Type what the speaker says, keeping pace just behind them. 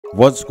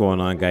What's going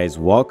on, guys?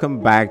 Welcome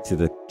back to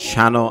the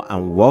channel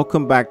and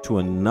welcome back to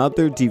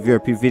another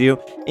DVRP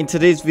video. In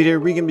today's video,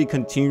 we're gonna be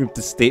continuing with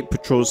the State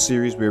Patrol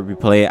series where we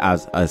play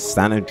as a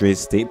San Andreas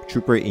State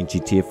Trooper in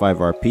GTA 5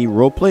 RP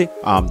roleplay.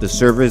 The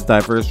server is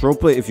Diverse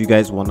Roleplay. If you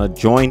guys want to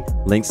join,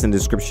 links in the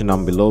description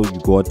down below. You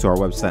go to our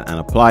website and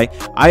apply.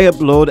 I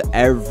upload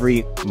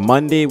every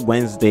Monday,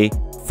 Wednesday,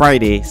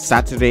 Friday,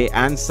 Saturday,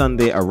 and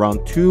Sunday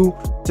around 2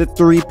 to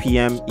 3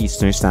 p.m.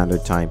 Eastern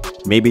Standard Time,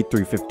 maybe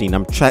 3:15.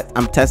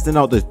 I'm testing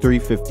out the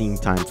 3:15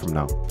 time from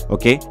now.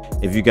 Okay,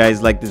 if you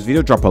guys like this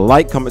video, drop a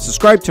like, comment,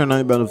 subscribe, turn on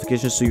the bell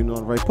notifications so you know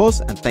when I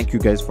post, and thank you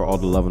guys for all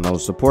the love and all the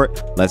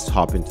support. Let's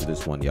hop into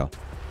this one, y'all.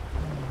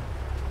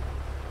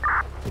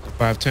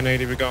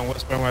 1080, we're going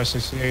westbound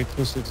Y68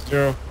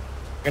 260.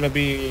 Gonna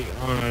be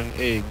on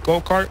a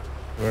go-kart.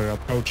 We're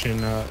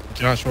approaching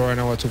Joshua right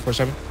now at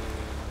 247.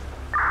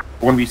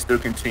 We're going to be still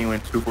continuing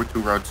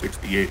 242 Route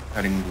 68,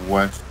 heading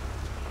west.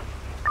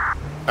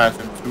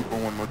 Passing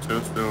 241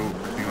 Motel, still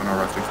continuing on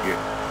Route 68.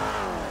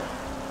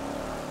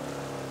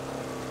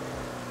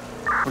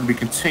 We're going to be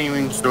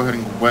continuing, still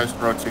heading west,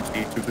 Route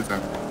 68,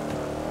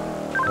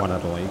 227. One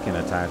other one, you can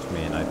attach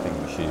me and I think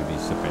we should be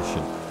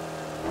sufficient.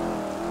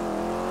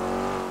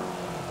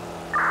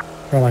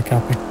 Alright,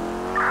 copy.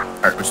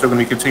 Alright, we're still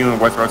going to be continuing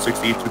west, Route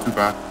 68,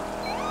 225.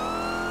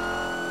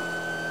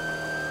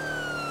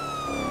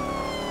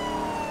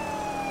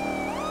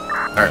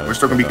 Alright, we're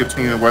still going to be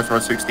continuing west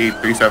road 68,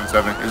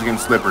 377. It's getting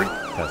slippery.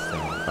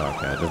 Testing.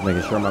 Okay, just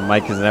making sure my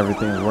mic and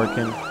everything is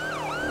working.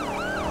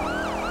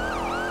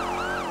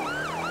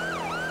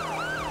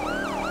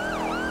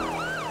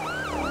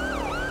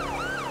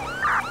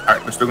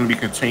 Alright, we're still going to be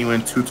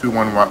continuing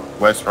 221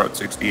 west route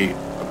 68,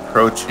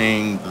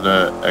 approaching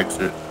the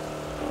exit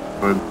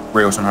for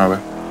Great Ocean Highway.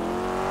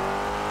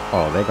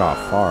 Oh, they got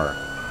far.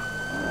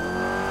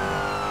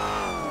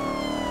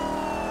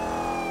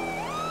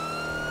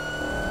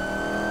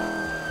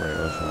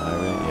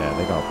 Yeah,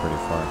 they got pretty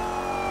far.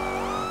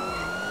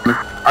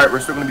 Alright, we're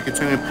still going to be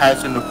continuing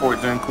passing the Fort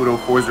Zancudo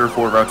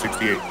 404 Route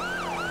 68.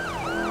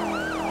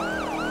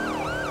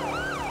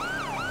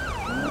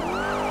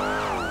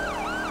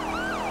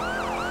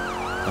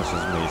 Let's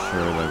just make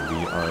sure that we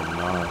are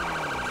not...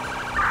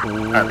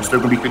 Alright, we're still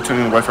going to be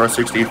continuing West Route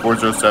 68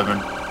 407.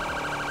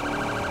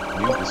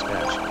 New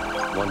dispatch,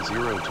 10 to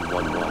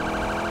 11.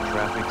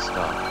 Traffic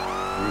stop,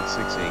 Route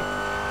 68,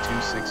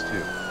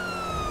 262.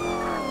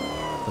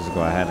 Let's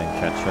go ahead and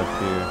catch up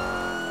here.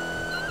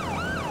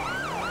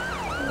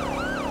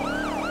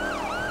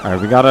 Alright,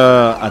 we got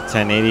a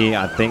 1080.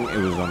 I think it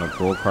was on a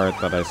go-kart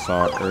that I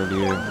saw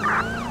earlier.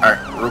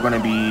 Alright, we're going to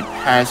be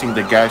passing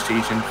the gas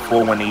station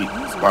 418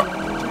 spot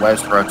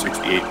west route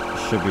 68.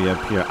 Should be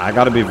up here. I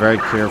got to be very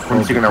careful.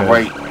 We're taking a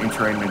right,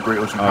 entering the Great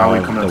Ocean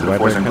Highway, coming up to the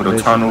Fort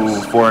Zancudo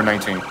Tunnel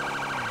 419.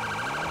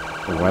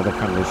 The weather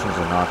conditions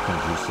are not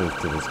conducive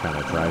to this kind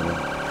of driving.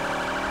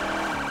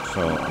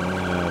 So I'm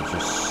gonna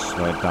just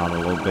slow it down a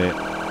little bit.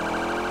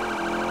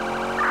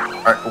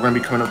 Alright, we're gonna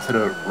be coming up to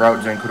the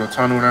Route Zancudo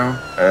Tunnel now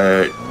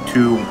at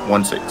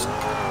 216.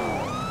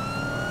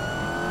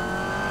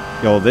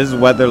 Yo, this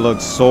weather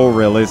looks so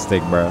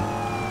realistic, bro.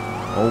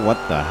 Oh, what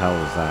the hell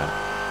is that?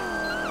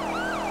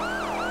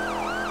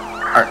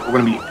 Alright, we're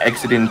gonna be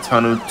exiting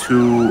Tunnel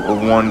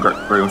 201 Great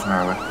Ocean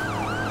Highway.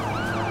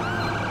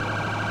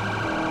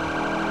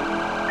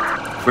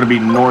 We're gonna be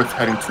north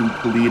heading to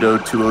Toledo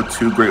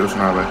 202 Great Ocean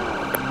Highway.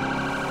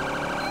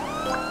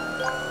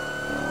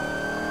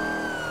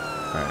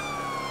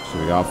 So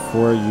we got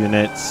 4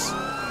 units.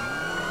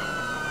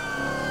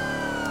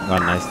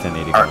 Got a nice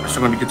 1080. Alright,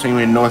 so we're going to be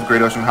continuing north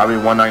Great Ocean Highway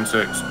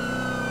 196.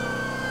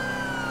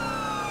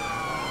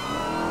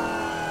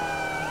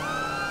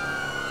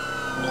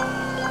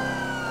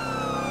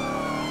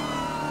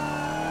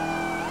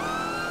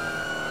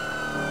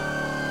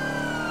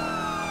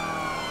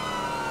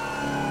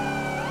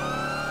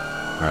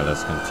 Alright,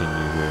 let's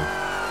continue here.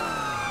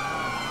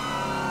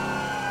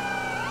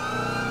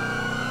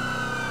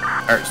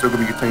 Alright, still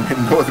going to be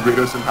continuing north Great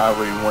Ocean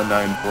Highway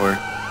 194,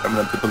 coming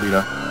up to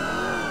Toledo.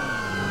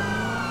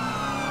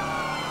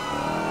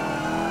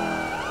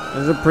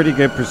 This is a pretty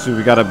good pursuit.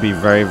 We got to be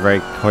very, very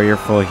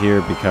careful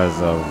here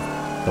because of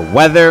the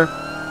weather.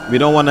 We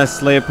don't want to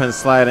slip and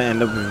slide and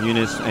end up with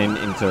units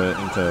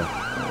into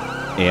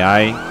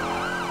AI.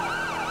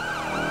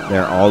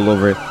 They're all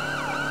over in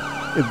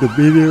the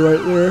video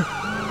right there.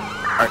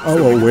 Alright, Oh,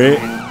 so wait.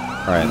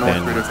 Alright,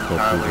 then Great let's Ocean go through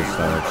Highway this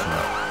direction.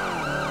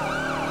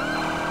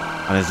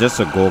 And it's just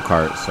a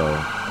go-kart, so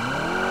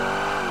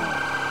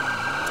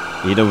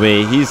either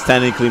way, he's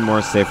technically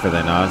more safer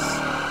than us.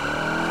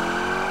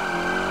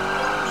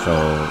 So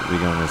we're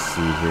gonna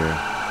see here.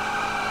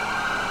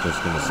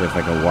 Just gonna see if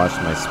I can watch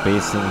my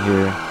spacing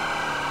here.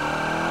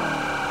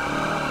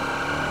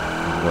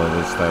 Go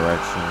this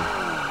direction.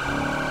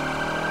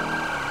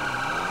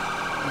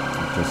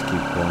 Just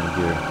keep going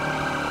here.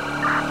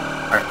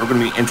 Alright, we're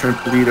going to be entering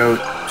Toledo,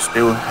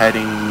 still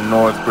heading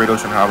north Great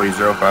Ocean Highway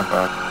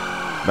 055.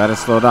 Better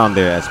slow down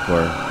there,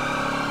 Explorer.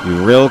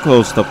 You real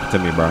close to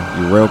me, bro.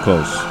 You real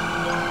close.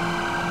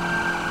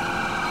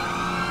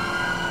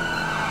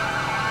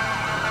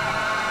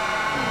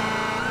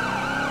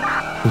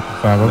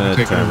 225. I'm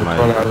taking a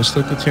call out. We're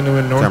still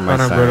continuing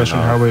northbound on Great Ocean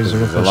Highway 047.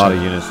 There's a lot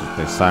of units with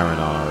their siren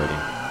on already.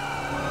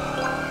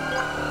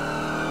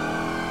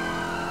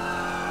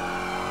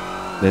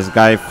 This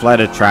guy fled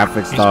a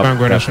traffic stop. Eastbound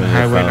Great Ocean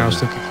Highway now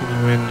still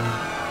continuing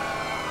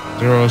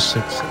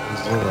 060.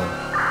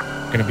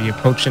 Gonna be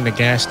approaching the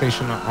gas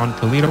station on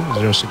Toledo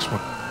 061.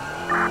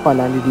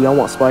 590D, I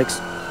want spikes.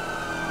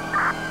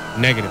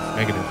 Negative.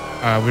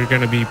 We're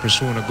gonna be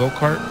pursuing a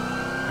go-kart.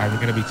 We're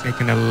gonna be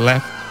taking a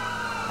left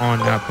on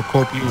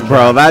Procopio.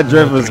 Bro, that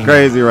drift was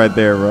crazy right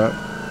there, bro.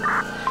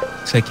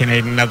 Taking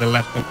another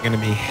left, we're gonna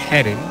be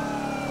heading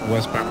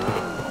westbound to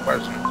the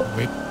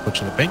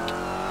approaching the bank.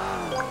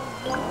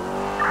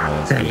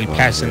 Currently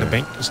passing the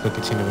bank, still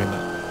continuing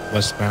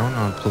westbound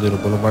on Toledo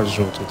Boulevard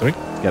 023.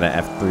 Let's get an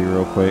F3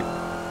 real quick.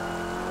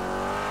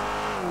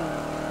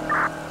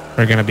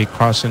 We're going to be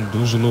crossing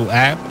Duzulu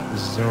Ave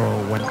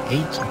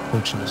 018,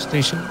 approaching the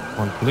station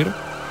on Toledo.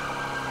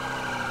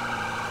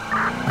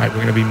 Alright,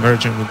 we're going to be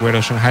merging with Great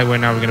Ocean Highway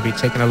now. We're going to be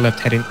taking a left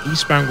heading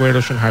eastbound Great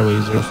Ocean Highway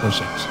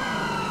 046.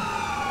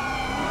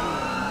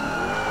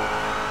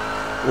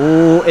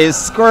 Ooh, it's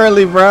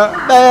squirrely, bro.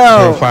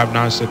 Damn.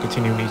 059, still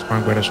continuing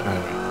eastbound Great Ocean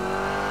Highway.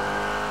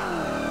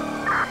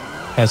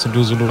 Passing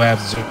Duzulu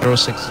Ave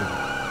 060.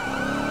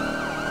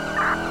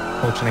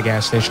 Approaching the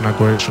gas station on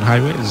Great Ocean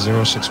Highway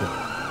 061.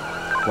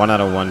 1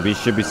 out of 1. We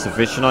should be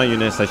sufficient on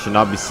units. I should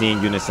not be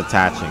seeing units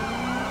attaching.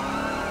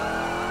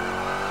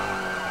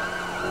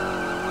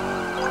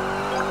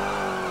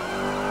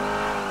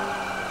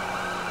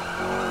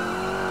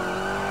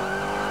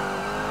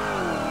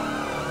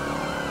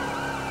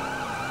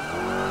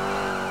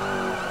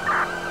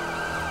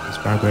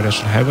 Eastbound Great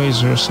Ocean Highway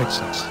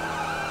 066.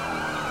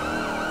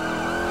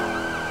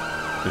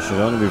 There should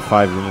only be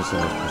 5 units in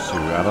this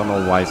pursuit. I don't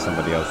know why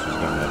somebody else was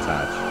going to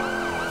attach.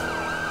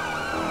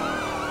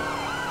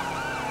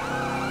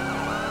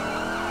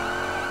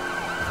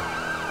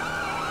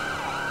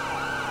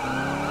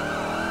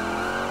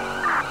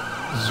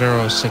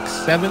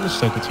 067,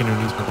 still continuing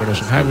eastbound Great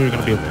Ocean Highway. We're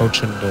going to be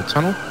approaching the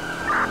tunnel.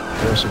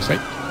 068.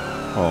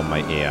 Oh,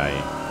 my AI.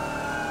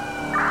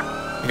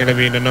 We're going to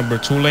be in the number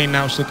 2 lane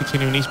now, still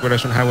continuing east Great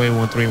Ocean Highway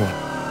 131.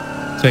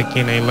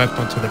 Taking a left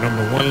onto the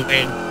number 1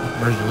 lane,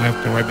 merging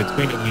left and right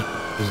between it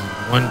is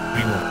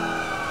 131.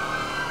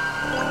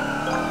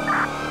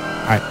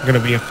 Alright, we're going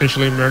to be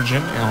officially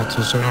merging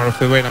onto Sonora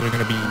Freeway. Now we're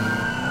going to be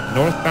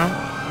northbound,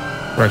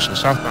 correction,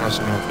 southbound on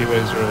Sonora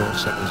Freeway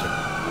 070.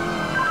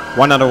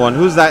 1 out of 1.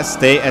 Who's that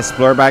state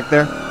explorer back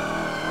there?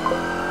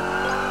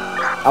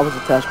 I was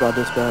attached by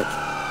dispatch.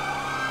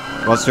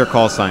 What's your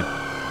call sign?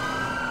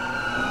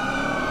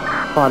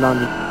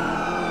 590.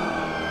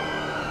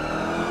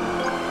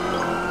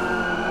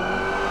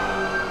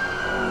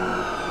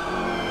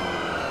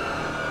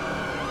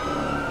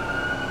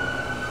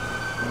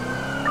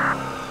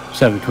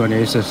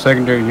 It's a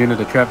secondary unit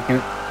of traffic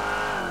unit.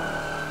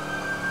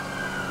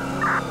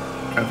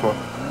 10-4.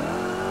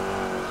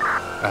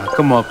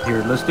 Come up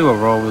here. Let's do a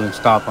roll and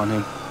stop on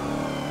him.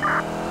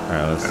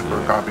 Alright, let's see.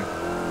 10-4 copy.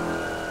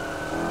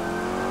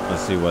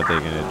 Let's see what they're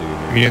gonna do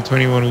here. Unit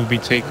 21 will be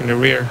taking the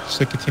rear.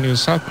 Still continuing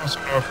southbound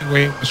Sonora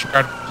Freeway.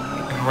 Disregard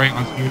taking right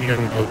onto Union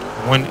Road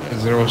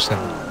 107.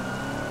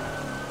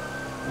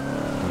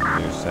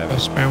 107.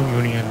 Westbound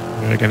Union.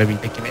 We're going to be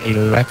taking a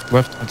left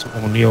onto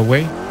O'Neill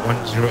Way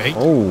 108.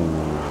 Oh.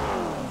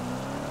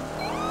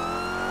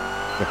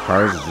 The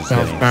cars are just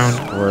Southbound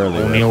getting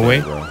squirrely O'Neill right Way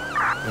there, bro.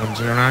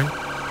 109.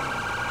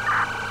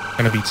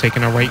 Going to be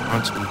taking a right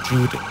onto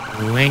Jude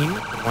Lane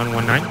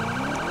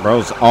 119.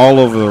 Bro's all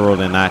over the road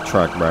in that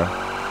truck, bro.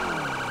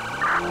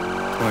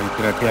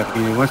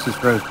 Once this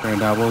road's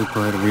turned out, we'll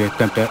go ahead and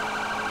reattempt that.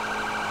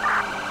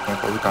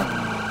 10-4, we copy.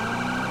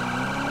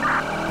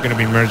 We're going to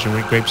be merging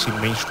with Grapeseed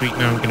Main Street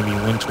now. We're going to be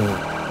 1 to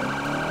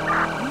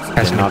 1.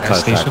 Passing the not gas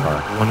touch that station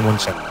car.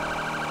 117.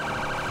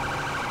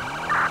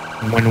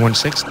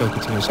 116 still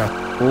continues south.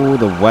 Oh,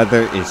 the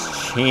weather is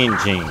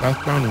changing.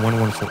 Southbound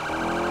 114.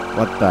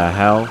 What the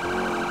hell?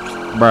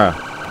 Bruh.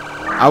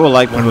 I would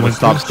like people to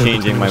stop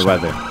 113 changing my still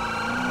weather.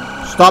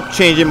 Stop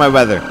changing my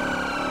weather.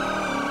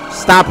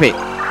 Stop it.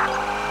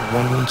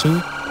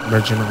 112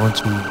 merging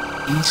onto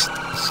East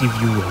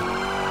Seaview Road.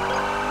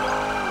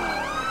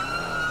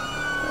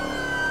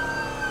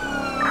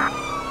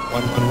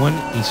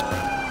 111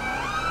 eastbound.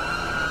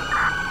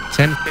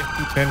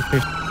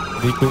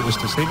 1050. Vehicle is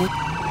disabled.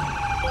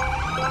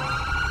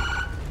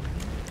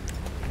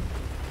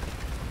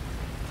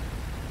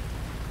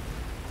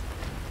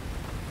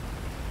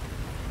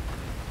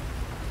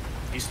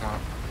 He's not.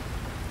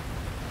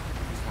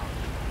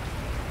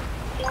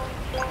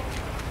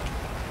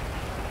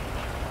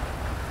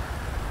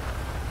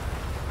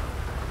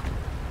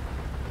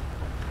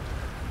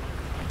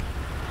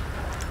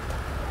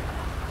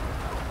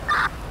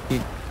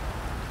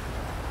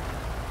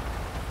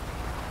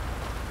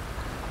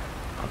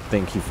 I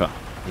think he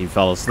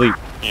fell asleep.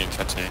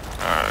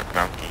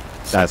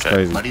 That's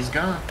crazy. But he's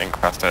gone.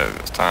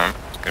 Incapacitated this time.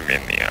 It's going to be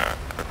in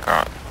the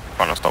car.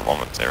 Final stop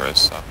 110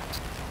 so.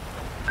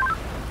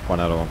 1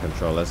 out of 1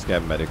 control. Let's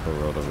get medical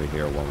road over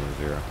here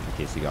 110 in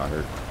case he got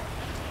hurt.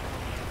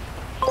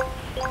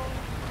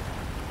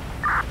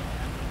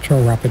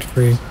 Control Rapid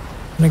 3. I'm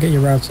gonna get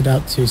you routed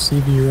out to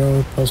CV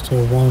Road,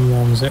 postal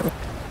 110.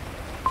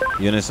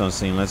 Units on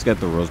scene. Let's get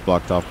the roads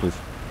blocked off, please.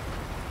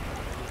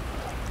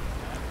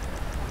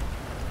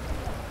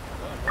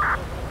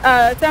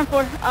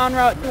 10-4, en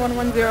route to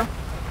 110.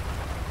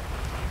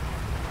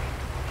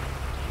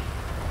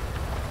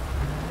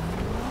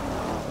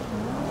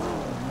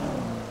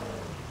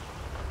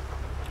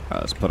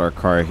 Let's put our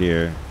car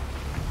here.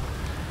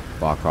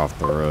 Block off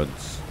the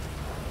roads.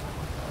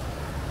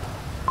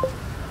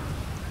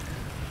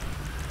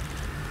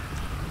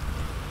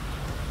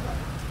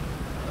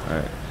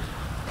 Alright.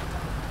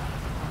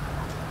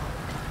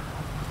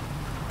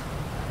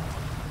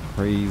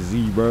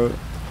 Crazy, bro.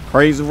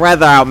 Crazy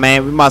weather out,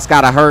 man. We must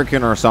got a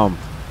hurricane or something.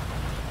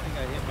 I think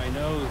I hit my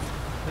nose.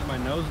 I think my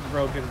nose is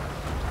broken.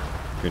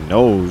 Your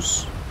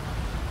nose?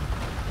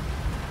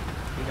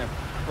 I think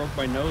I broke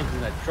my nose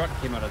and that truck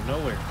came out of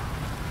nowhere.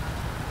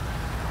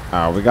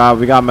 We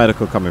got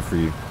medical coming for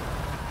you.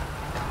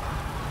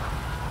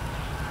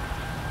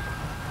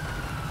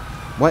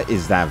 What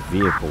is that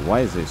vehicle? Why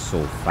is it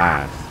so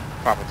fast?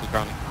 Papa 2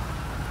 County.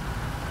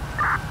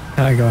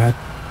 Alright, go ahead.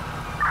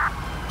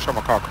 Show my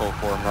car code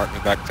 4 and mark me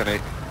back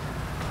today.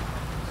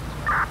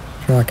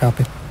 Sure, I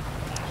copy.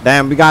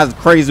 Damn, we got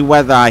crazy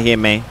weather out here,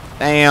 man.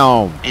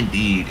 Damn.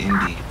 Indeed.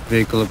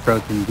 Vehicle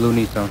approaching blue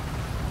Nissan.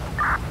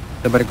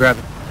 Somebody grab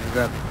it.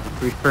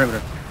 Increase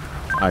perimeter.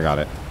 I got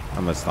it.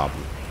 I'm gonna stop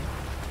you.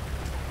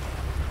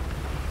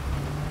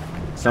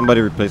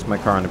 Somebody replace my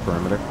car on the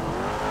perimeter.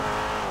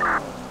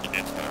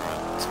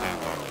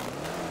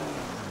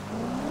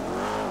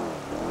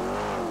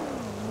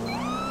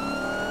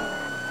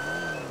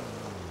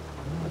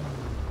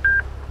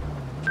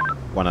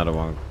 One out of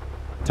one.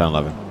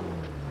 10-11.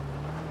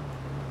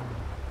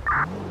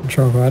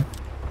 Control, go ahead.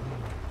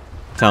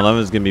 10-11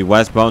 is gonna be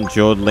westbound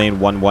Jode Lane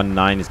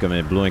 119. It's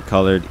gonna be blue and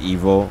colored.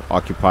 Evo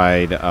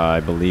occupied, I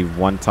believe,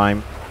 one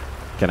time.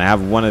 Can I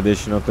have one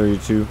additional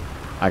 32?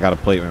 I got a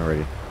plate when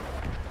ready.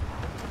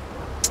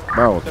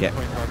 Bro, okay.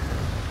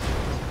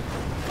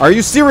 Are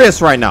you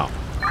serious right now?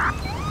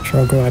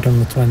 Control, go ahead on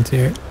the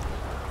 28.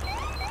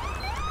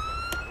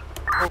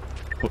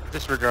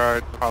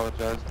 Disregard.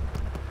 Apologize.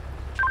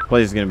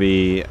 Plate is gonna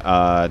be 2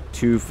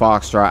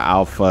 Foxtrot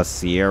Alpha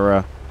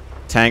Sierra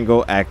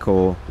Tango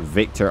Echo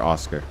Victor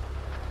Oscar.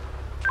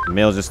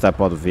 Male, just step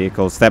out of the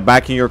vehicle. Step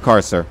back in your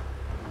car, sir.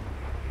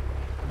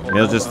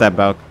 Male, just step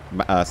out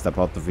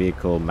the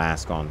vehicle.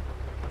 Mask on.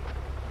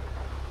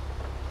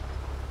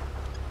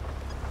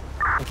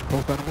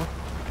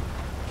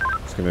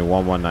 It's gonna be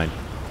 119.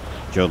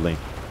 Jode Lane.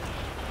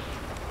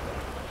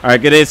 All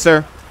right, good day,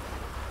 sir.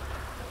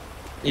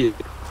 Yeah.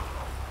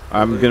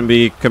 I'm gonna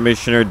be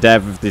Commissioner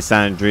Dev of the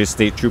San Andreas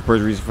State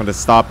Troopers. Reason for the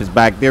stop is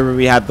back there when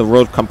we had the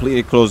road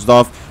completely closed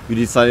off. You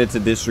decided to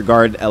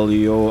disregard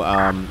LEO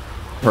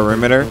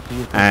perimeter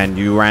and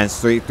you ran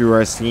straight through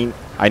our scene.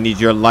 I need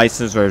your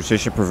license,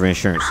 registration, proof of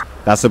insurance.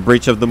 That's a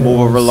breach of the move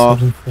over law,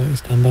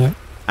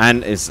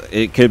 and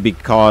it could be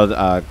called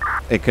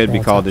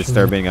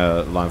disturbing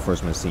a law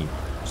enforcement scene.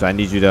 So I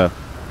need you to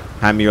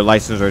hand me your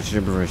license,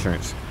 registration, proof of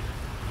insurance.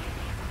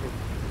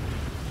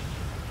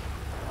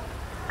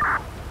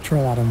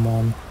 Control Adam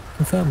 1.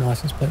 Confirm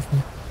license plate for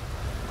me.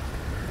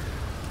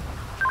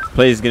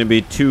 Plate is going to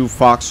be 2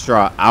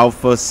 Foxtrot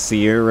Alpha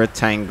Sierra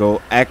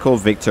Tango Echo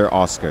Victor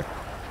Oscar.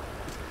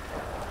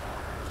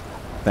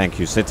 Thank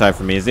you. Sit tight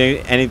for me. Is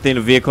there anything in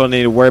the vehicle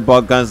need to worry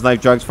about? Guns,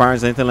 knife, drugs,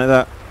 firearms, anything like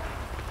that?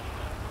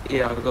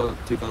 Yeah, I'll go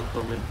 2 guns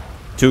for me.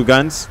 2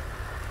 guns?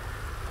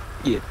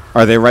 Yeah.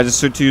 Are they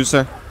registered to you,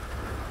 sir?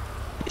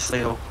 Yes,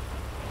 they are.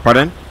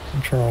 Pardon?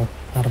 Control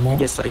Adam 1.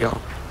 Yes, they are.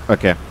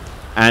 Okay.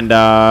 And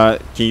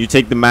can you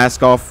take the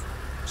mask off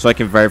so I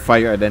can verify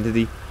your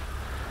identity?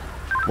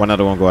 One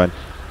other one, go ahead.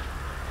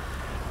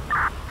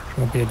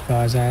 Will be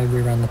advised, I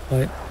reran the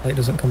plate. Plate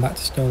doesn't come back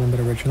to stolen, but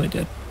originally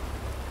did.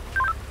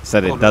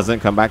 Said it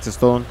doesn't come back to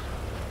stolen?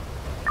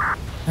 I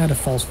had a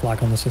false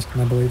flag on the system,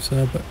 I believe,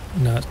 sir, but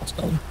no, it's not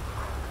stolen.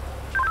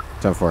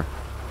 10-4.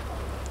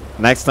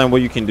 Next time,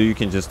 what you can do, you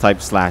can just type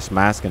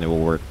 /mask and it will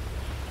work.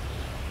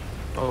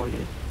 Oh,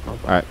 yeah. No All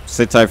right,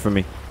 sit tight for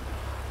me.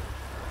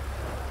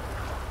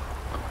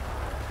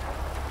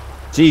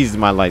 Jeez,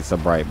 my lights are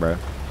bright, bro.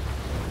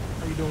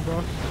 How you doing,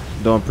 bro?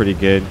 Doing pretty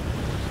good.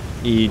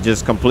 He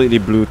just completely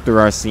blew through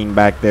our scene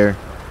back there.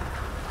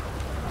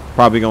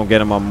 Probably gonna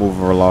get him on move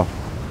over law.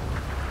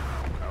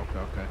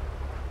 Okay.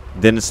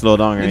 Didn't slow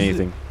down or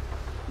anything.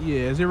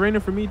 Is it raining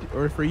for me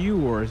or for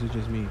you, or is it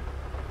just me?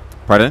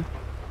 Pardon?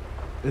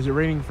 Is it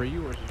raining for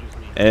you, or is it just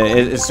me?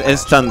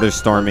 It's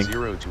thunderstorming.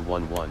 0 to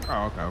 11.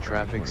 Oh, okay.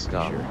 Traffic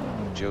stop.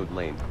 Jode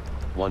Lane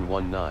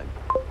 119.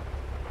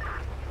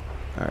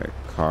 All right,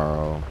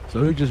 Carl.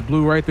 So he just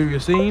blew right through your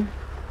scene?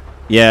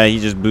 Yeah, he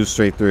just blew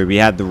straight through it. We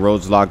had the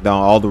roads locked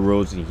down, all the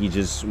roads, and he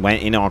just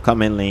went in on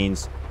coming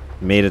lanes,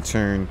 made a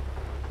turn,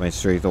 went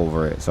straight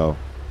over it. So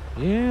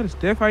yeah, that's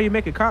definitely how you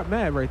make a cop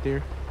mad right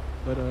there.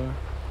 But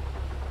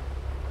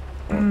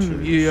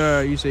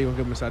you say you gonna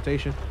give him a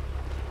citation?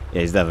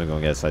 yeah, he's definitely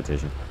gonna get a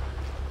citation.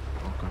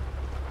 Okay.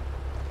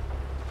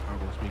 I'll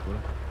go speak with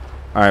him.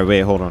 All right,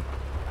 wait, hold on.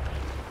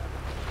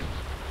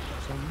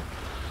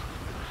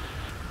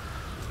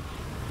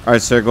 All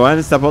right, sir. Go ahead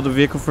and step out of the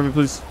vehicle for me,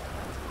 please.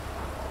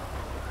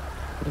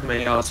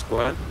 May I ask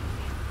what?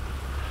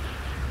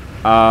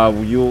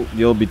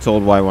 You'll be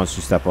told why once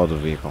you step out of the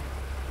vehicle.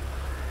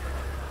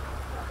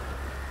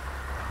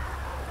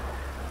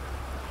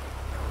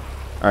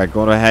 All right,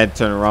 go ahead,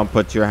 turn around,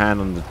 put your hand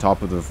on the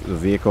top of the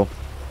vehicle.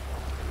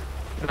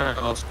 Can I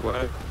ask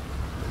what?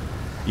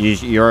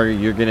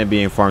 You're gonna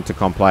be informed to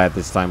comply at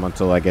this time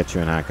until I get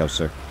you in handcuffs,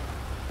 sir.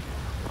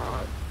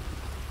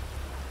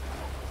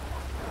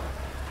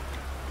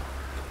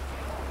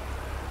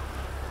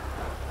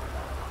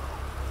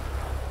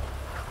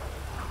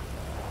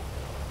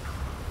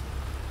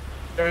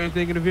 Is there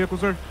anything in the vehicle,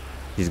 sir?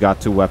 He's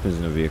got 2 weapons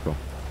in the vehicle.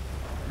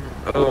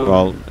 Oh.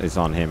 Well, it's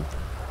on him.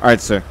 All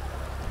right, sir.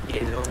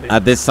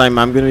 At this time,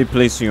 I'm going to be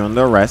placing you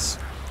under arrest.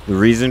 The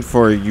reason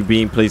for you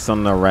being placed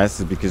under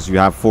arrest is because you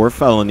have 4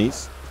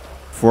 felonies,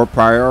 4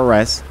 prior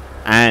arrests,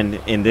 and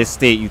in this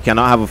state, you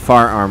cannot have a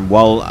firearm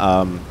while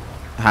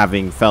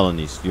having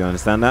felonies. Do you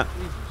understand that?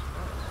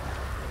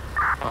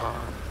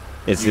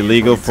 It's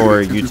illegal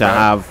for you to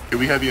have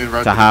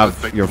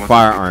your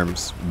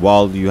firearms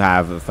while you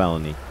have a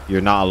felony.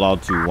 You're not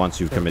allowed to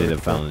once you've committed a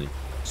felony.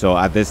 So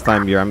at this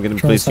time here, I'm going to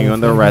be placing you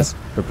under arrest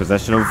for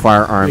possession of a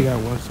firearm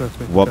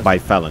by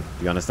felon.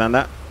 Do you understand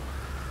that?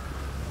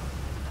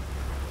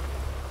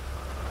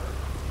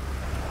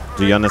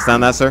 Do you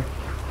understand that, sir?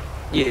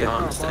 Yeah, I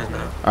understand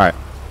that. All right.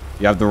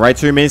 You have the right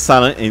to remain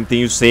silent. Anything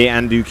you say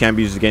and do can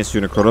be used against you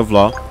in a court of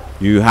law.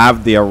 You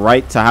have the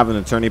right to have an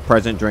attorney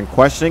present during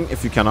questioning.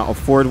 If you cannot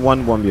afford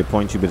one will be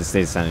appointed to you by the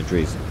state of San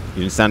Andreas.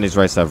 You understand these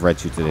rights I've read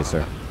to you today,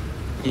 sir?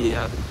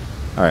 Yeah.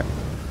 All right.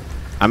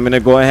 I'm going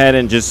to go ahead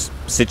and just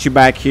sit you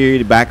back here,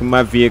 the back of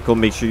my vehicle.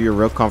 Make sure you're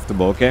real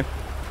comfortable, okay?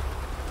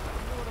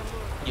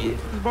 Yeah.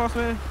 Boss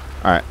man.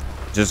 All right.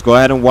 Just go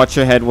ahead and watch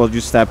your head while you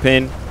step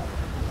in.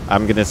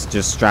 I'm going to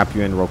just strap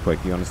you in real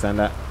quick. You understand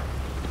that?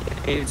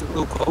 Hey, it's a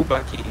little cold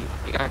back here.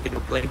 You gotta get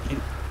a blanket.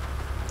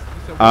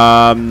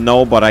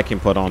 No, but I can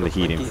put on the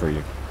heating for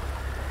you.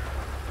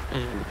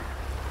 All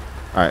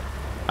right.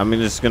 I'm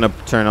just going to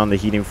turn on the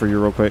heating for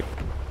you real quick.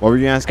 What were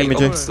you asking me,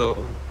 Jay? Do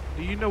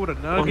you know what a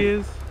nug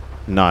is?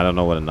 No, I don't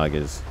know what a nug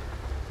is.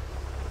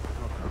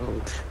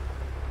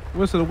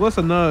 What's a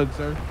nug,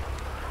 sir?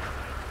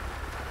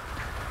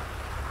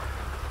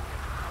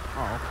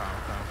 Oh, okay.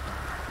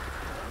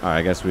 All right,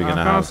 I guess we're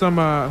gonna found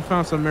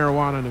some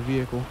marijuana in the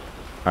vehicle.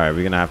 All right,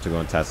 we're gonna have to go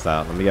and test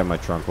that. Let me get my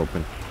trunk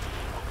open.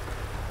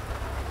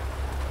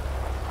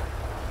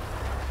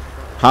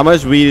 How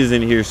much weed is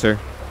in here, sir?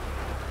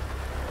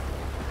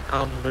 I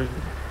don't know.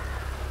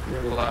 A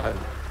lot.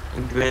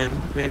 A gram,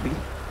 maybe.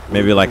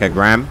 Maybe like a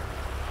gram?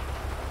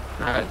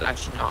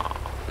 Actually, no.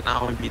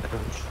 That wouldn't be that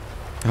much.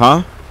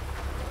 Huh?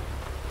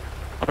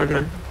 I don't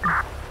know.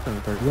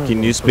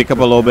 Can you speak up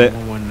a little bit?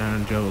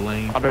 119 Joe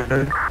Lane. I don't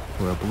know.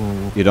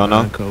 You don't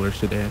know? Colors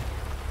today.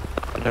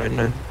 I don't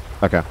know.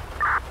 Okay.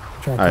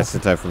 All right,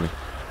 sit tight for me.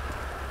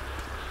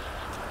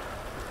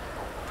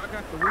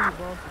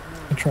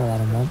 Control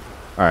out of 1.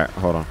 All right,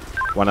 hold on.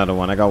 1 out of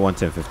 1. I got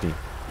 110-15.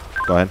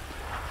 Go ahead.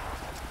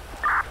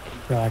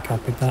 Yeah, I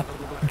copied that.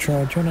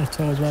 Control, do you want to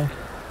tell as well?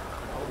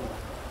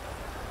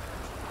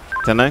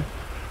 10-9?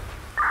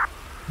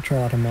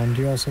 Control out of 1.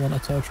 Do you also want a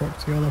tow truck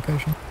to your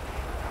location?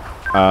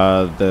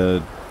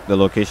 The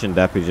location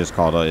deputy just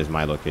called out is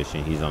my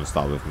location. He's on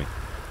stop with me.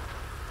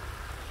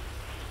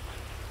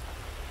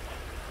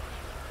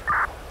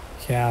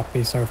 Yeah,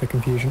 be sorry for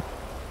confusion.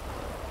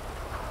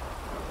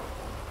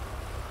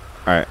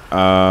 All right.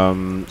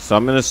 So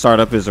I'm gonna start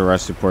up his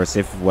arrest report,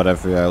 see if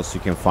whatever else you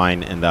can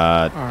find, and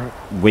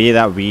weigh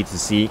that weed to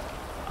see.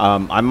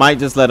 I might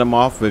just let him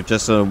off with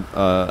just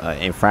a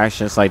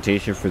infraction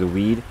citation for the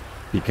weed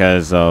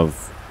because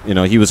of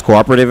he was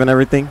cooperative and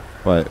everything,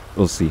 but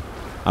we'll see.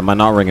 I might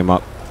not ring him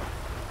up.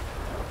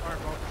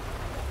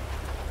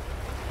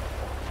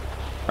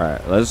 All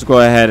right, let's go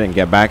ahead and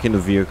get back in the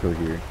vehicle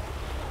here,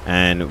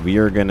 and we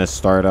are gonna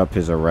start up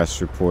his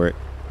arrest report.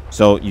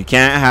 So you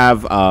can't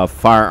have a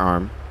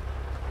firearm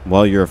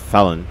while you're a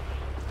felon.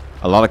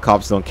 A lot of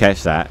cops don't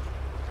catch that,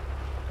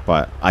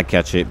 but I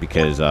catch it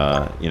because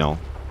Ain't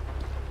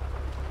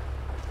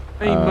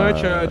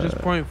much, just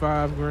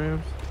 0.5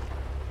 grams.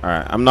 All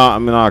right, I'm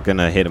not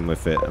gonna hit him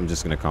with it. I'm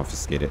just gonna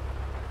confiscate it.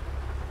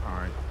 All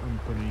right, I'm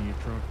putting it in your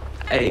trunk.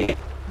 Hey,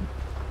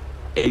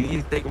 if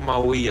you take my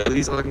weed, at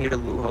least I can get a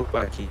little hook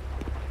back here.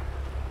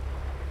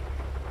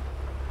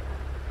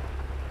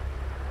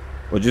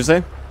 What'd you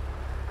say?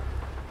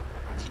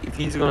 If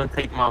he's gonna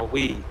take my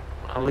weed,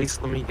 at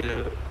least let me get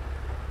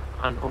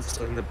an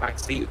officer in the back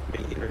seat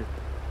with me,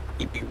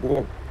 keep me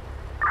warm.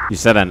 You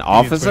said an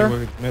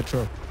officer?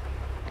 Metro.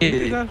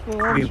 Yeah,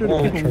 Keep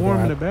him warm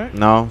in the back.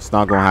 No, it's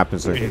not gonna happen,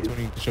 sir.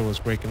 The show was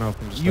breaking off.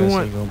 You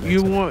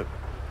want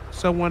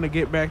someone to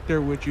get back there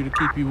with you to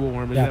keep you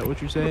warm. Is that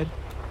what you said?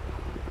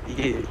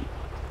 Yeah.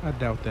 I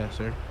doubt that,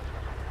 sir.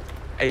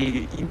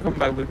 Hey, you come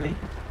back with me?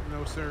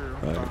 No, sir.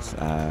 But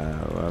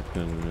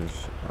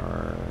weapons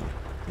are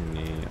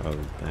any of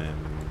them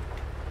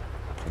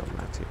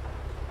problematic?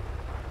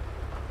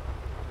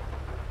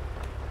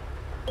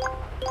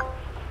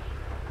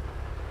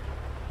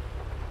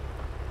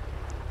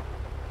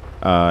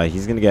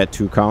 He's gonna get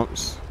 2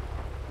 counts.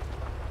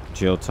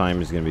 Jail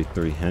time is gonna be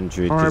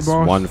 300. All right, just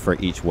boss. 1 for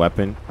each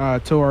weapon.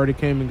 Two already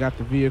came and got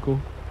the vehicle.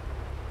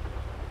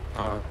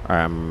 Alright,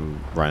 I'm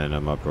running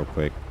him up real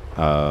quick.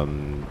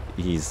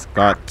 He's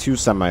got 2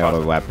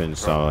 semi-auto weapons,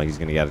 so he's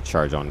gonna get a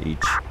charge on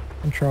each.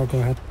 Control, go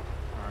ahead.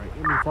 Alright,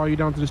 let me follow you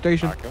down to the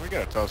station. Can we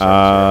get a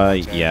tow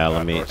yeah,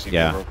 let me,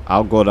 yeah.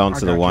 I'll go down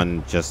to the got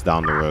one just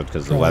down the road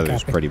because the Yeah,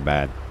 weather's copy. pretty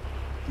bad.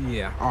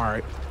 Yeah,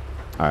 alright.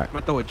 Alright. I'm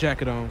gonna throw a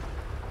jacket on.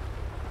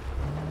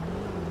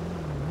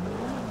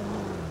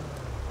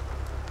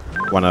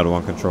 1 out of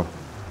 1 control.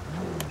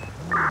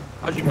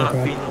 How'd you not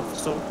be an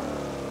officer?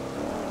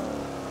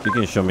 You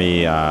can show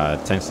me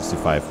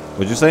 1065.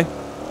 What'd you say?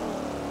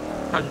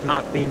 How'd you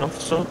not be an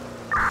officer?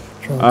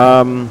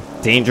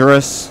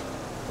 Dangerous.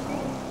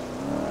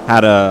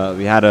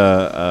 We had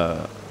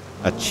a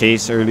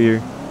chase earlier.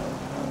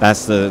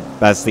 That's the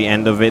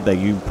end of it that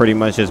you pretty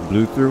much just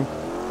blew through.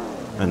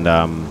 And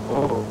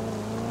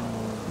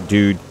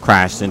dude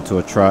crashed into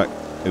a truck.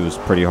 It was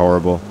pretty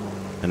horrible.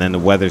 And then the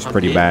weather's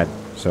pretty bad,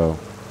 so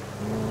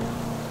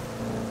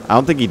I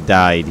don't think he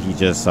died. He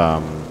just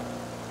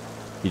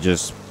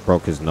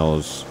broke his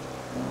nose.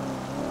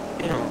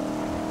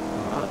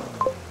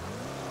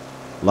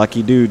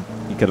 Lucky dude.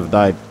 He could have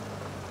died.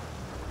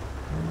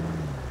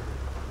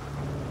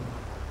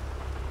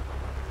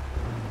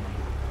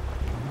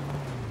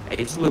 Hey,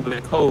 it's a little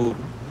bit cold.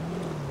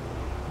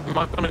 Am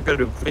I gonna go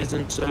to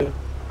prison, sir?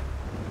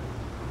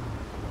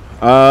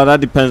 That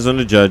depends on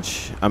the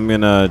judge. I'm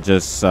gonna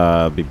just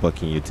be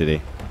booking you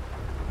today.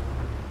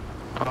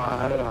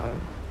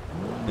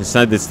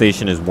 Inside the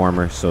station is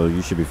warmer, so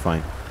you should be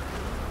fine.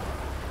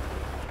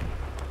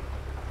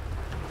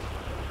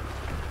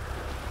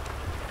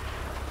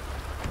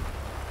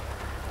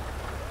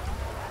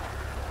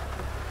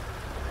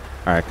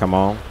 Alright, come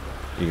on.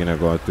 You're gonna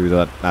go through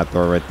that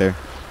door right there.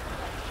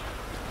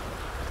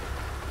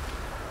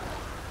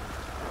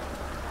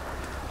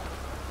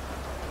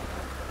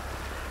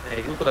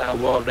 Hey, look at that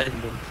wild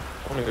ending.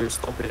 I wanna go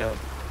stomp it out.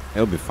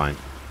 It'll be fine.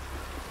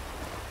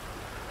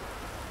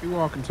 You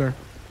walking, sir?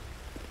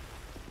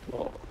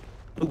 Well,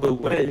 a little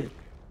bit wet.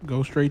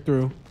 Go straight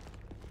through.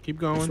 Keep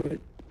going.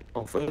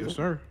 Oh, further? Yes,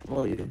 sir.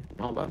 Oh, yeah.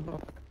 My bad.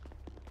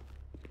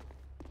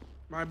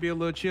 Might be a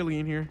little chilly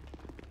in here.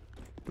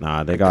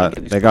 Nah, they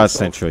got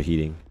central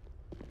heating.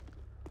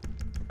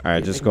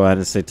 Alright, just go ahead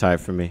and sit tight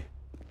for me.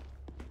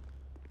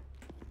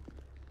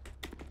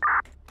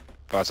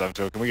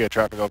 572. Can we get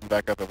traffic open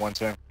back up at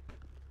 110?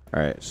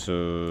 Alright,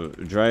 so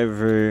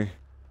driver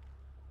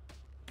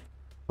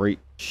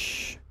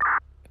reach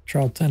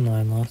Control 10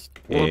 line lost.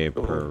 a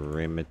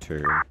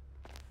perimeter.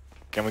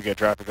 Can we get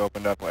traffic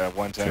opened up at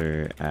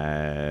 110?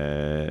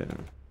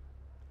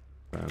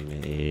 From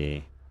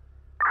a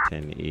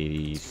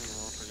 1080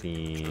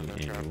 scene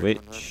in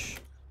which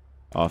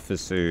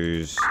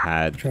officers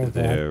had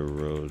their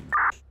road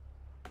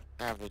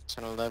Average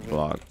 1011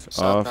 blocked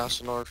southbound off.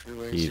 Sonora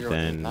Freeway He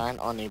 089 then,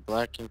 on a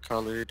black and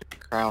colored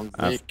Crown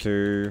Vic.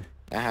 after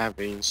I have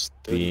a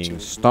being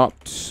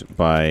stopped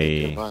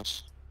by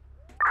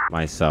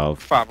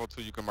myself,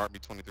 502, you can mark me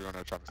 23 on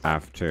that traffic stop.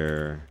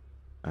 after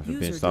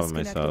being stopped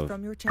by myself, I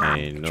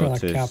Copy.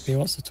 noticed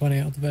What's the 20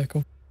 out of the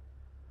vehicle?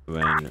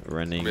 when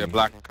running We have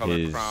black and colored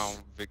his Crown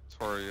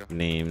Victoria.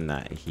 name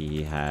that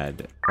he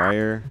had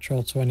prior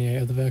Control 28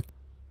 of the vehicle.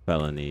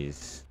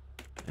 felonies,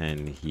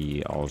 and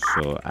he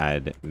also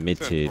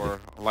admitted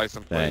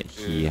License that plate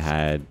he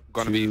had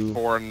gonna be 2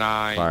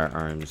 49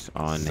 firearms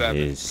on 7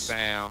 his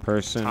Sam,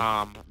 person.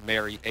 Tom,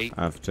 Mary 8.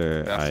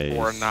 After That's I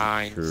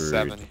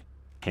 497 secured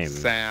him,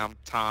 Sam,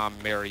 Tom,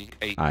 Mary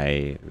 8.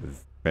 I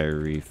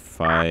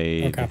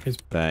verified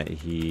that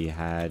he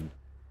had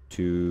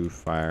 2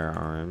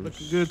 firearms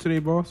Looking good today,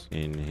 boss.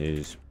 in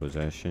his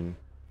possession.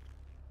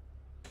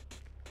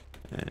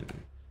 And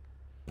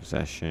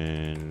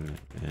possession,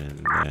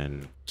 and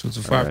then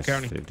 225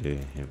 county. arrested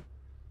him.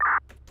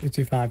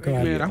 225, go Hey,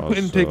 ahead. man, I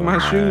wouldn't take my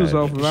shoes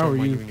off if I were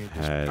you.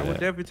 Had, I would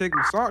definitely take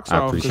my socks I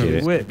off because appreciate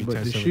it's it. wet,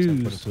 but the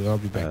shoes, I'll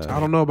be back. I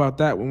don't know about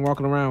that when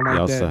walking around he like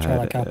also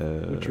that.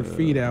 had, With your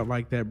feet out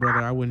like that, brother,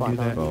 I wouldn't do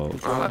that.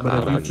 about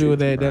But if you feel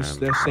that that's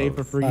 100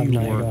 safer for you,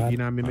 grams or, of you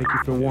know what I mean, make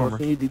you feel warmer.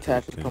 Can you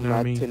detach You from know what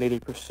I that mean? 1080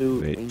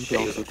 pursuit and you can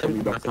also tell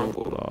me back on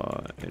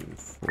law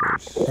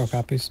enforced Pro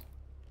copies.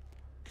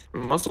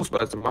 Muscle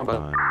spasm, my bad.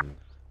 on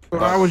So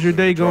how was your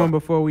day going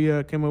before we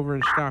came over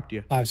and stopped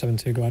you?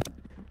 572, go ahead.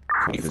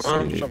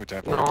 confiscated. Show me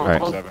 10. No,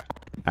 Alright,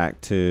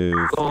 active.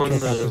 on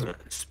the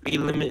speed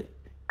limit.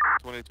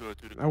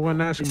 2202. I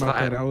wasn't asking about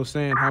that. I was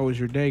saying, how was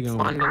your day Flying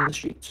going? down the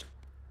streets.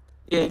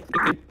 Yeah,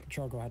 pretty good.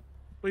 Control, go ahead.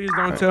 Please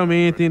don't tell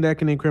me anything that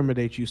can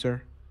incriminate you,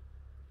 sir.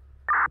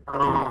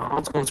 I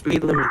was on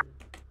speed limit.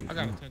 I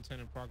got a 1010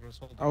 in progress.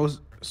 Hold on.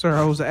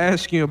 I was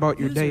asking you about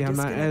your day. I'm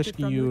not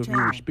asking you if you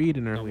were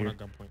speeding No, we're earlier. not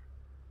gunpoint.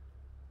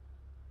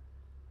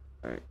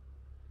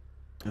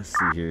 Let's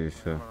see here.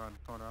 So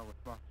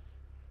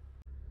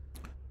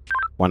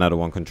 1 out of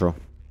 1 control.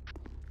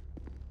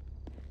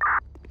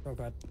 Go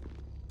ahead.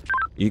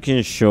 You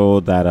can show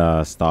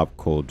that stop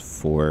code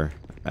 4,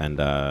 and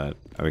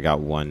we got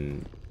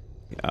 1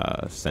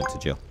 sent to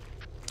jail.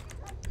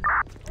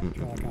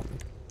 Control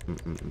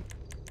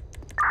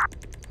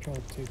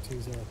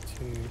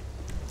 2202.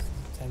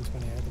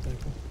 1028 at the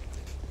vehicle.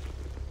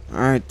 All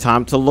right,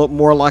 time to look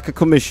more like a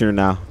commissioner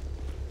now.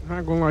 I'm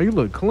not gonna lie, you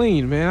look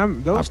clean,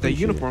 man. Those state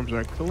appreciate uniforms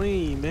are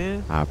clean,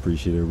 man. I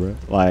appreciate it, bro.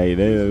 Like,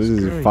 this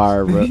is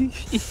fire, bro.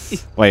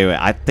 wait,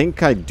 I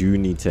think I do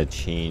need to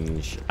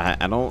change.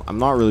 I'm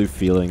not really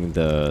feeling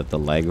the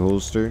leg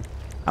holster.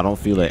 I don't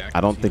feel it. I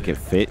don't think it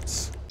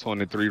fits.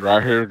 23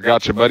 right here.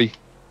 Gotcha, buddy.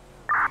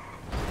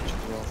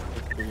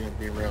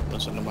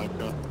 Listen to my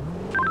gun.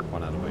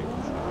 One out of the way.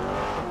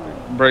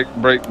 Break.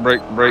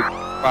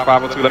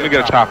 502. Let me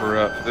get a chopper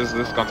up. This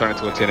is gonna turn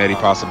into a 1080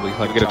 possibly.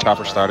 Let me get a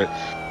chopper started.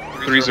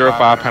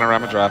 305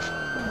 Panorama Drive.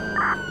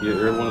 Yeah,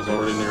 everyone's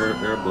already in the air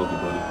above you,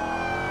 buddy.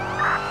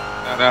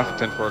 Now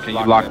that's a 10-4. Can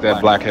you lock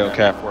that black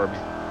Hellcat for me?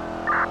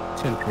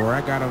 10-4.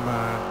 I got him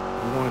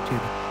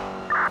wanted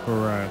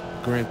for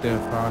Grand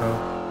Theft Auto.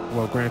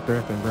 Well, Grand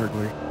Theft and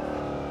burglary.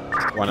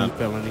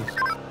 Felonies.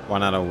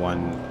 1 out of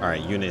 1. All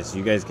right, units,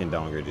 you guys can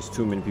downgrade. There's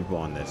too many people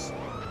on this.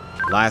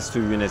 Last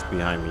 2 units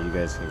behind me, you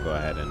guys can go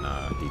ahead and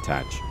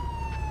detach.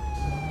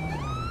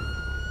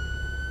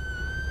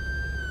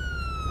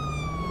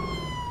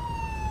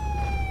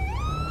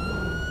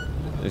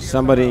 There's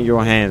somebody in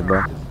your hands,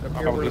 bro.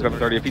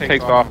 730. If he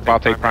takes off, I'll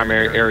take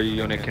primary area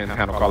unit can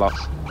handle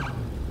call-offs.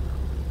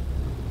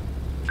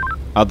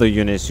 Other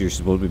units, you're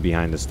supposed to be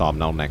behind the stop,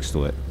 not next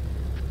to it.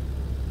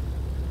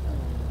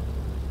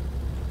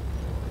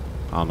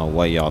 I don't know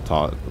what y'all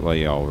taught, what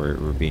y'all were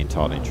being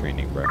taught in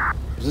training, bro.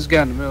 Is this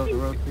guy in the middle of the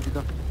road?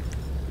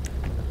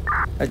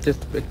 I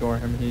just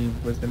ignored him. He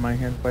was in my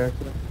hands by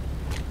accident.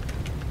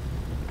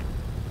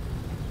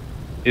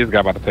 He's got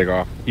about to take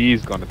off.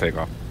 He's going to take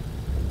off.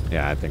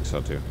 Yeah, I think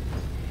so too.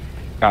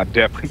 God,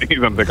 definitely he's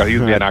going to take off.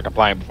 He's being not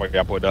compliant before he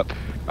got pulled up.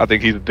 I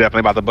think he's definitely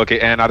about to book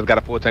it, and I just got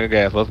a full tank of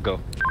gas. Let's go.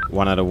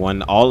 1 out of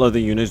 1. All other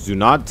units do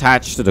not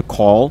attach to the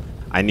call.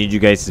 I need you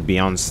guys to be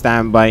on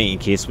standby in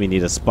case we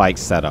need a spike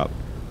setup.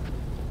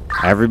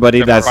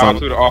 Everybody that's on.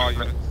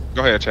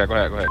 Go ahead, Chad. Go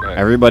ahead.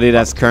 Everybody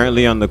that's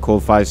currently on the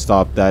code 5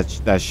 stop,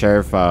 that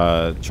sheriff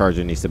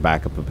charger needs to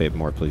back up a bit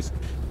more, please.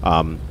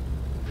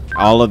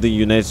 All of the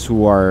units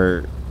who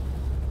are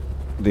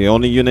the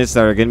only units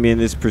that are going to be in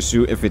this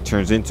pursuit, if it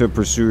turns into a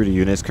pursuit, the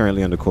units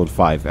currently on the code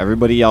 5.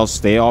 Everybody else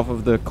stay off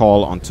of the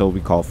call until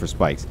we call for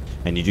spikes.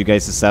 I need you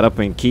guys to set up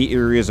in key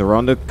areas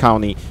around the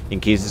county in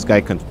case this guy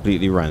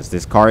completely runs.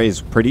 This car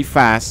is pretty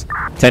fast.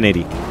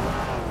 1080.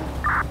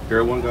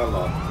 Everyone got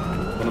lost.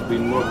 Gonna be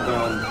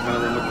northbound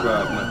Panorama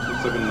Drive, not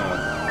 279.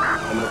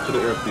 Coming up to the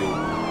airfield.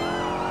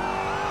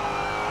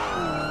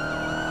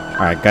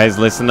 Alright, guys,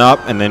 listen up,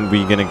 and then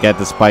we're gonna get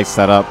the spike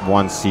set up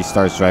once he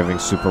starts driving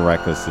super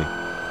recklessly.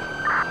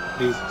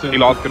 He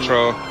lost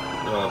control.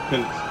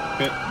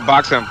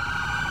 Box him.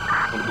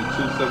 Gonna be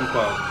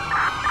 275.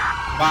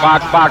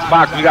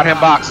 Box. We got him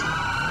boxed.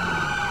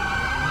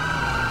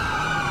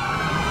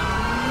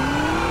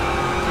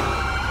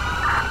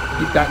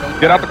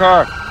 Get out the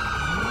car.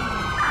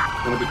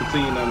 Gonna be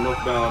continuing on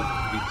northbound,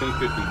 be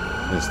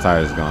 1050. His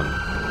tire's gone.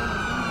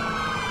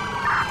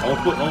 On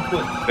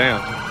foot. Damn.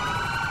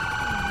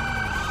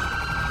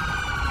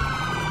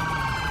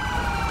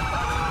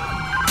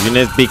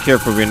 Units, be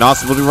careful. We're not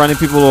supposed to be running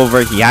people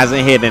over. He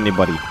hasn't hit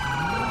anybody.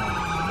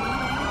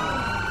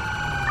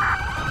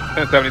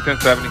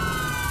 1070.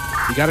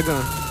 You got a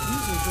gun.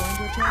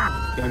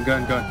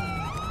 Gun.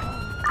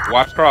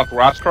 Watch cross.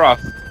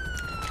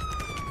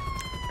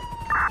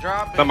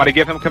 Somebody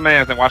give him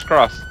commands and watch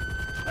cross.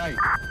 Hey,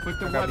 put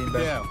the weapon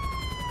down.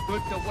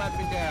 Put the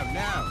weapon down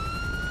now.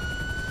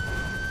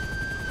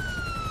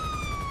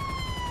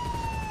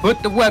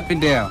 Put the weapon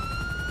down.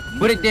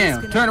 Put it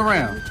down. Turn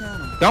around.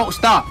 Don't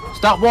stop.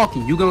 Stop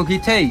walking. You're gonna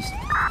get tased.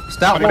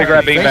 Stop walking.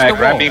 Grab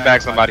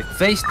beanbag, somebody.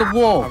 Face the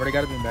wall. I already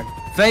got a beanbag.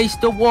 Face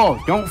the wall.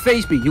 Don't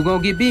face me. You're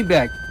gonna get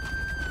beanbag.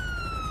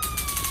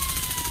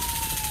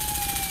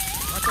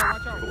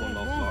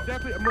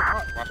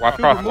 Watch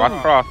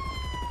cross.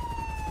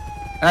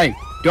 Hey,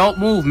 don't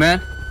move,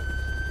 man.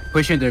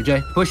 Push in there,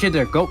 Jay. Push in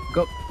there. Go.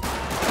 I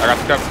got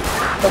the cover.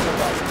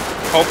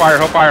 Hold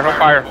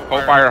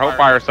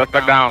fire.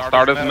 Suspect down.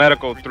 Start as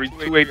medical.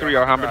 3283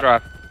 Alhambra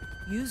Drive.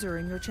 User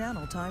in your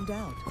channel timed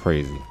out.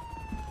 Crazy.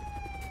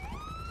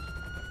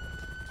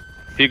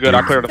 He good.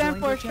 I cleared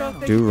him.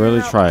 Dude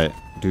really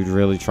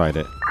tried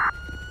it.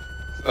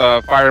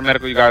 Fire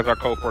medical, you guys are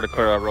code for the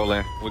clear roll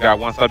in. We got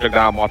one subject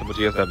down, multiple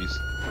GSWs.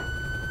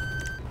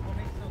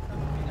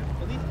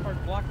 Police cars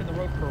blocking the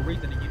road for a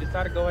reason, and you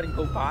decide to go ahead and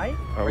go by?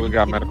 We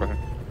got medical here.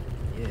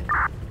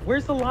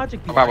 Where's the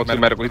logic behind 502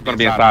 medical. He's going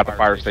to be inside the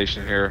fire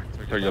station here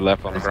to your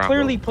left on the ground.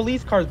 Clearly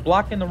police cars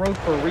blocking the road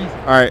for a reason.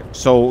 Alright,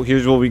 so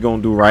here's what we're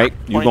going to do, right?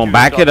 You're going to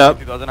back it up.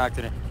 You're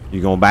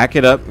going to back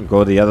it up and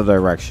go the other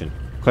direction.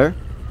 Clear?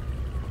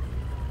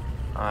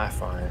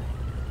 Fine.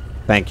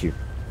 Thank you.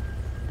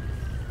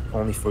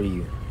 Only for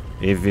you.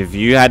 If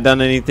you had done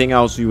anything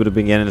else, you would have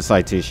been getting a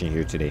citation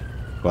here today.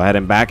 Go ahead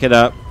and back it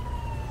up.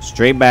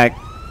 Straight back.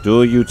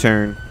 Do a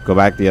U-turn. Go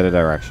back the other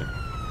direction.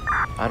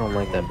 I don't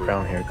like that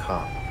brown hair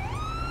cop.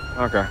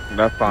 Okay,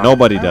 that's fine.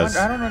 Nobody does.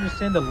 I don't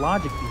understand the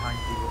logic behind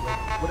people.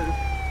 Like, what is,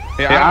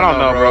 Yeah, I don't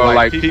know, bro.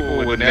 Like,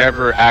 people would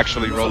never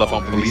actually roll up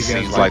on police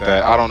scenes like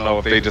that. I don't know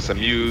if they just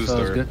amused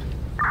or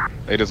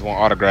they just want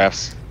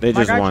autographs. They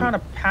just want. trying to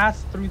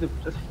pass through the.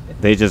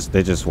 They just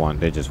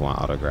want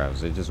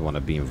autographs. They just want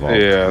to be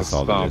involved. Yeah, That's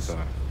all it is.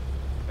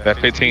 That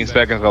 15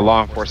 seconds of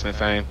law enforcement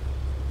fame.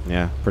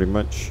 Yeah, pretty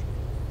much.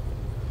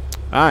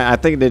 I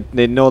think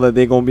they know that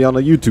they're gonna be on a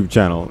YouTube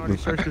channel.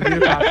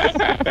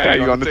 Yeah,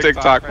 you on the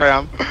TikTok,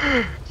 fam?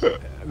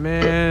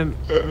 Man,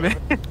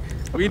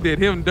 we did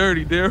him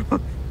dirty,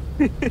 Daryl.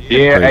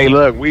 Yeah, hey,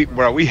 look, we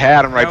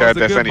had him right there at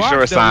that Sunny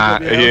Shore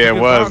sign. Yeah, it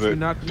was. It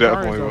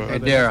definitely was. Hey,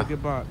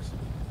 Daryl.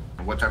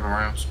 What type of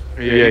rounds?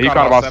 Yeah, he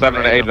caught about 7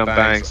 or 8 of them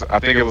things. I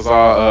think it was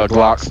all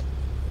Glocks.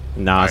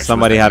 Nah,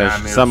 somebody had a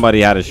shotgun.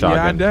 Somebody had a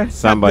shotgun.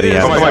 Somebody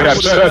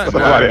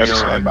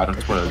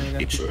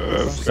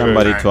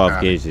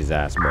 12 gauge his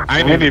ass, bro.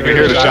 I didn't even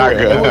hear the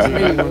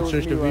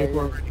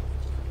shotgun.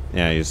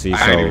 Yeah, you see,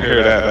 I didn't even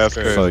hear that. That's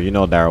good. so you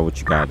know, Daryl, what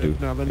you gotta do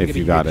if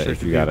you got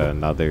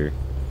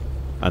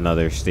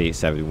another state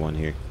 71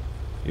 here.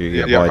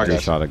 Your boy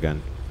just shot a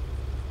gun.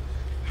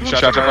 You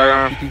shot your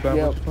firearm?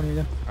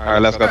 All right,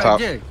 let's go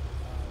talk. Man,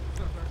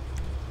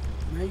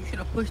 you should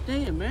have pushed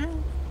in,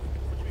 man.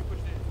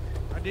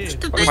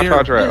 Did. Where's my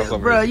contract?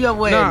 Bro, your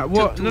way. Nah,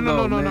 well,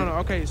 no.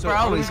 Okay, so bro,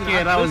 I was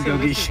scared I was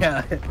gonna get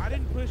shot. I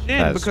didn't push in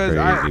That's because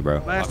crazy, bro.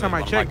 last time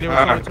I checked, they were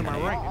coming to my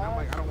right, and I'm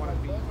like, I don't want to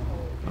be.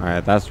 All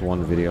right, that's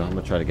one video. I'm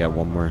gonna try to get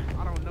one more.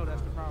 I don't know,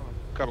 that's the problem.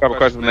 Couple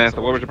questions, man.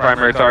 So, what was your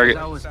primary target?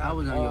 I was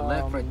on your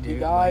left right there. The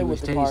guy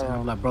with the car.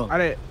 I'm like, bro. I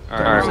did. All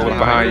right, so what's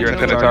behind your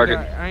intended target?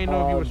 I didn't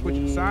know if you were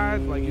switching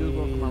sides, like you was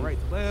going from my right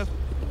to left,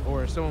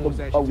 or if someone was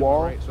actually to my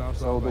right. So I was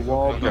like,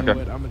 okay, you know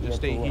what, I'm gonna just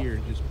stay here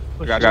and just.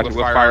 Got you.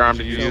 What firearm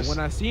did you use? So when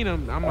I seen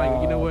him, I'm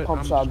like, you know what?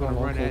 I'm just gonna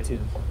run at him.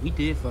 We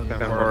did fucking.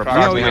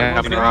 How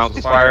many rounds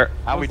was fired?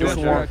 How we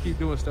doing? I keep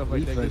doing stuff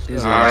like that.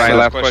 All right,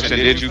 last question.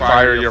 Did you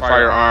fire your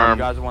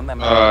firearm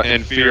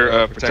in fear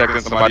of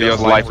protecting somebody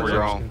else's life or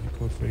your own?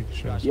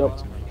 Yep.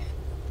 All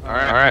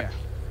right.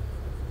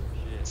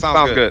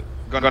 Sounds good.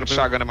 Gonna put a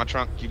shotgun in my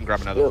trunk. You can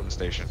grab another from the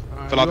station.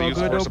 Fill out the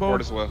user for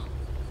support as well.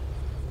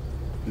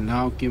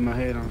 No, keep my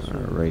head on.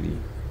 Alrighty.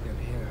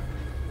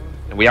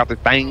 And we out the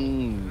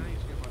thing.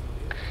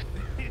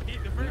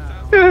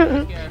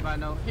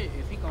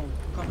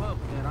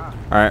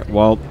 Alright,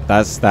 well,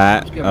 that's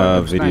that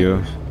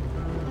video.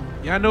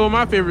 Yeah, I know what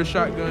my favorite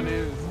shotgun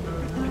is.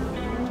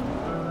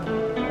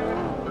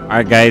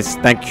 Alright guys,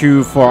 thank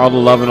you for all the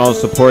love and all the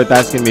support.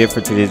 That's gonna be it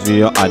for today's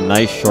video. A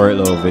nice short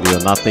little video,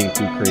 nothing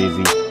too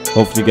crazy.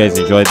 Hopefully you guys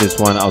enjoyed this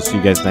one. I'll see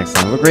you guys next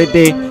time. Have a great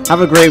day,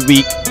 have a great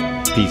week.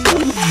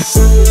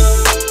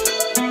 Peace.